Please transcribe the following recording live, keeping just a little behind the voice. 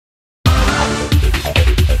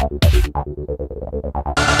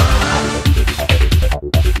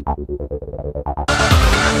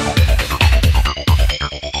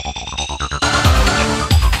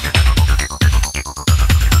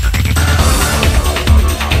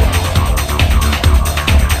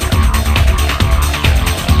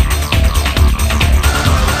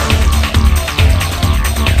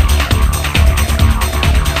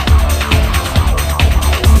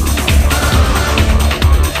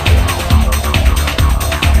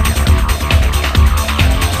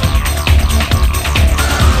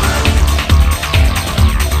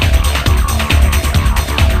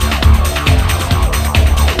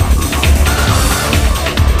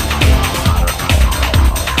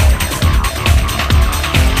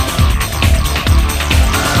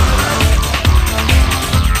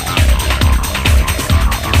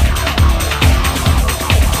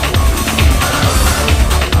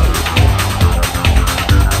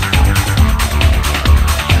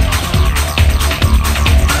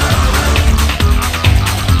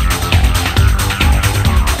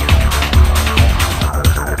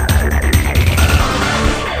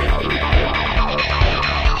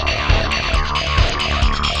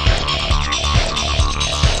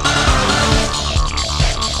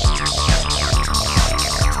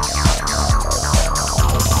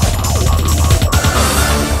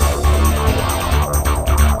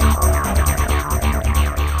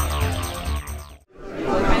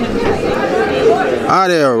Hi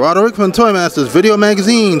there, Roderick from Toy Masters Video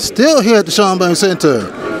Magazine, still here at the Schomburg Center.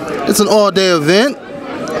 It's an all-day event,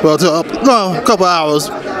 well, a couple hours,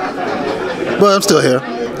 but I'm still here.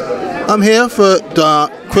 I'm here for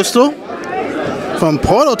Crystal from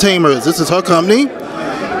Portal Tamers. This is her company.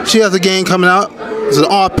 She has a game coming out. It's an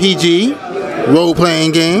RPG,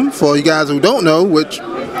 role-playing game, for you guys who don't know, which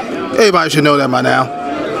everybody should know that by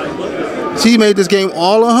now. She made this game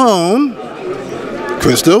all at home.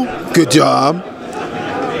 Crystal, good job.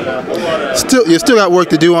 You still got work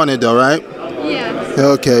to do on it though, right? Yeah.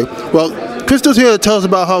 Okay. Well, Crystal's here to tell us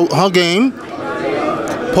about her game,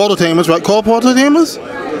 Portal Tamers, right? Called Portal Tamers?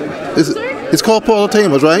 It's called Portal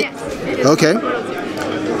Tamers, right? Yes. Okay.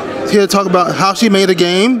 She's here to talk about how she made a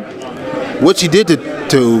game, what she did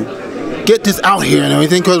to get this out here and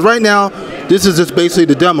everything, because right now, this is just basically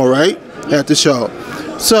the demo, right? At the show.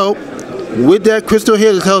 So, with that, Crystal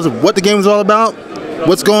here to tell us what the game is all about,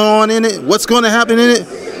 what's going on in it, what's going to happen in it,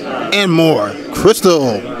 and more.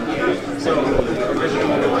 Crystal.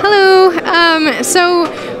 Hello. So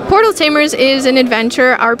Portal Tamers is an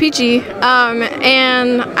adventure RPG,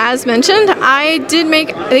 and as mentioned, I did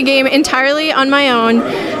make the game entirely on my own.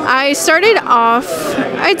 I started off,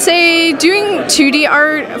 I'd say, doing 2D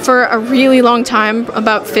art for a really long time,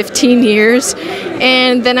 about 15 years,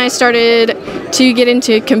 and then I started to get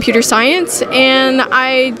into computer science, and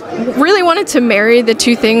I really wanted to marry the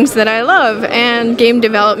two things that I love, and game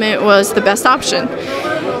development was the best option.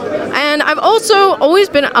 And I've also always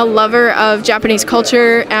been a lover of Japanese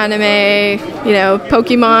culture, anime, you know,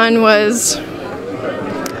 Pokemon was,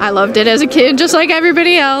 I loved it as a kid, just like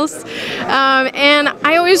everybody else. And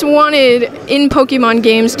I always wanted, in Pokemon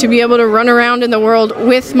games, to be able to run around in the world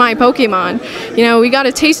with my Pokemon. You know, we got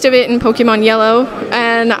a taste of it in Pokemon Yellow,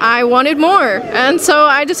 and I wanted more. And so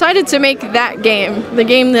I decided to make that game, the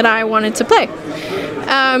game that I wanted to play.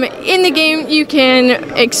 In the game, you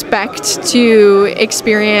can expect to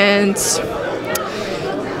experience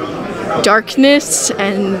darkness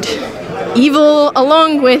and evil,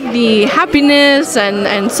 along with the happiness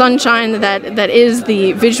and sunshine that is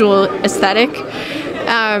the visual aesthetic.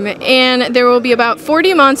 And there will be about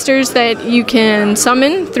 40 monsters that you can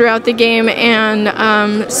summon throughout the game, and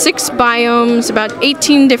 6 biomes, about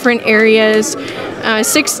 18 different areas,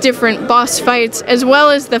 6 different boss fights, as well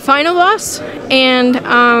as the final boss, and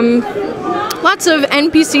lots of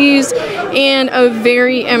NPCs and a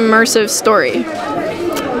very immersive story.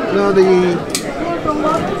 Now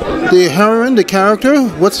the heroine, the character,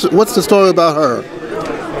 what's the story about her?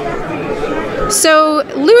 So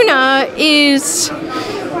Luna is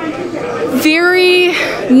very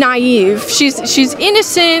naive. She's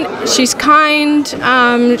innocent, she's kind,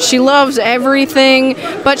 she loves everything,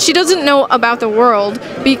 but she doesn't know about the world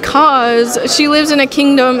because she lives in a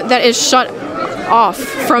kingdom that is shut off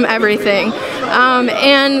from everything.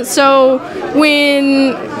 And so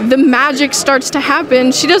when the magic starts to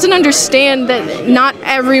happen, she doesn't understand that not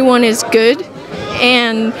everyone is good.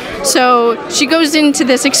 And so she goes into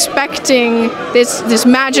this expecting this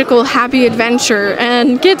magical, happy adventure,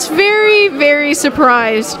 and gets very, very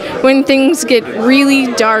surprised when things get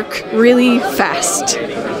really dark, really fast.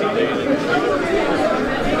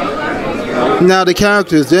 Now the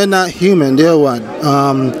characters, they're not human, they're what?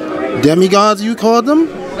 Demigods, you call them?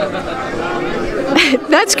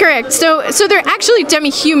 That's correct. So they're actually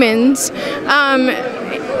demi-humans.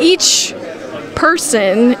 Each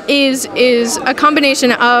person is a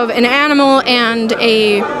combination of an animal and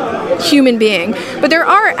a human being, but there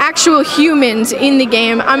are actual humans in the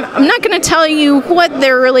game. I'm not going to tell you what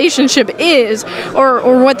their relationship is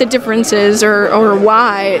or what the difference is or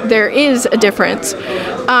why there is a difference,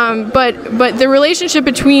 but the relationship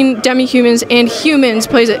between demi-humans and humans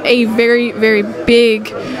plays a very, very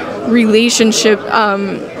big relationship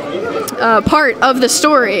part of the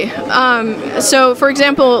story. So, for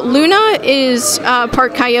example, Luna is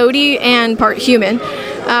part coyote and part human.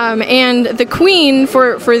 And the queen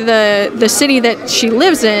for the city that she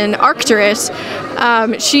lives in, Arcturus,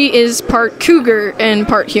 she is part cougar and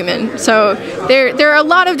part human. So there are a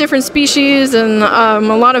lot of different species and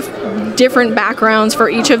a lot of different backgrounds for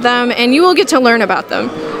each of them, and you will get to learn about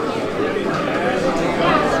them.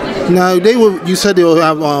 Now, you said they will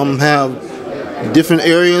have different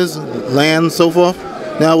areas, land, so forth.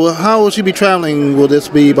 Now, how will she be traveling? Will this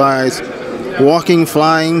be by walking,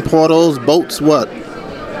 flying, portals, boats, what?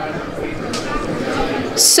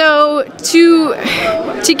 So to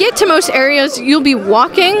get to most areas, you'll be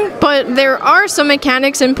walking, but there are some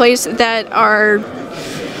mechanics in place that are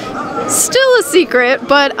still a secret,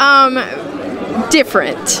 but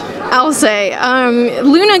different, I'll say.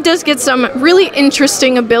 Luna does get some really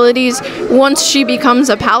interesting abilities once she becomes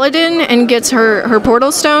a paladin and gets her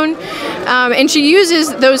portal stone, and she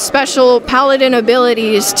uses those special paladin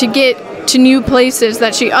abilities to get to new places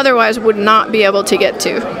that she otherwise would not be able to get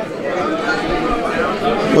to.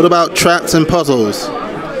 What about traps and puzzles?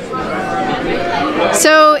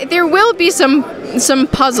 So there will be some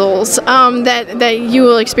puzzles that you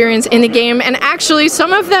will experience in the game, and actually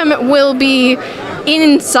some of them will be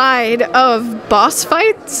inside of boss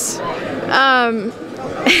fights. And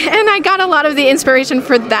I got a lot of the inspiration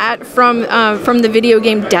for that from the video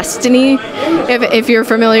game Destiny, if you're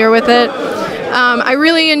familiar with it. I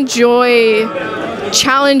really enjoy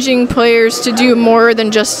challenging players to do more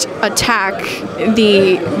than just attack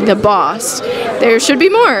the boss. There should be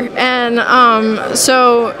more, and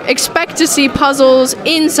so expect to see puzzles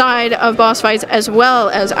inside of boss fights as well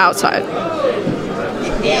as outside.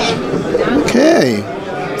 Okay,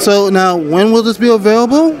 so now when will this be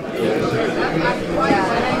available?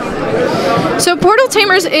 So Portal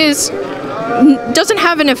Tamers doesn't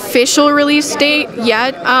have an official release date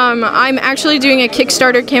yet. I'm actually doing a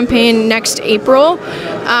Kickstarter campaign next April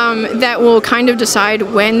that will kind of decide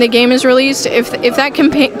when the game is released. If that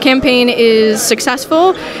campaign is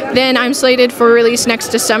successful, then I'm slated for release next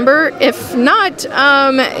December. If not,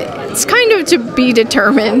 it's kind of to be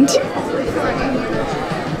determined.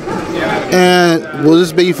 And will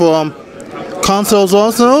this be for consoles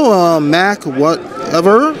also, Mac,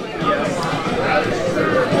 whatever?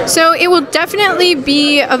 So it will definitely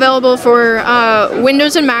be available for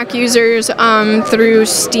Windows and Mac users through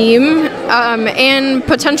Steam and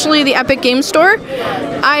potentially the Epic Game Store.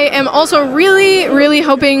 I am also really, really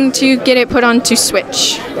hoping to get it put onto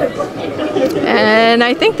Switch. And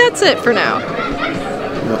I think that's it for now.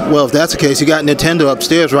 Well, if that's the case, you got Nintendo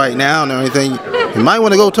upstairs right now and everything. You might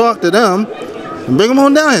want to go talk to them and bring them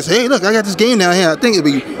on down and say, hey, look, I got this game down here. I think it'd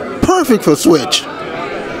be perfect for Switch.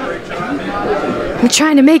 I'm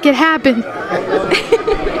trying to make it happen.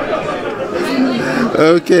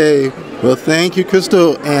 Okay, well, thank you,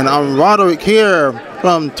 Crystal, and I'm Roderick here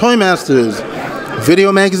from Toy Masters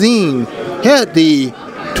Video Magazine here at the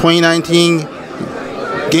 2019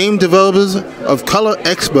 Game Developers of Color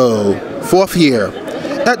Expo, 4th year,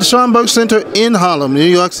 at the Schomburg Center in Harlem, New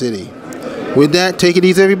York City. With that, take it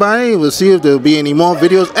easy, everybody. We'll see if there'll be any more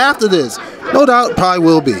videos after this. No doubt, probably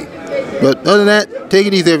will be. But other than that, take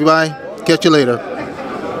it easy, everybody. Catch you later.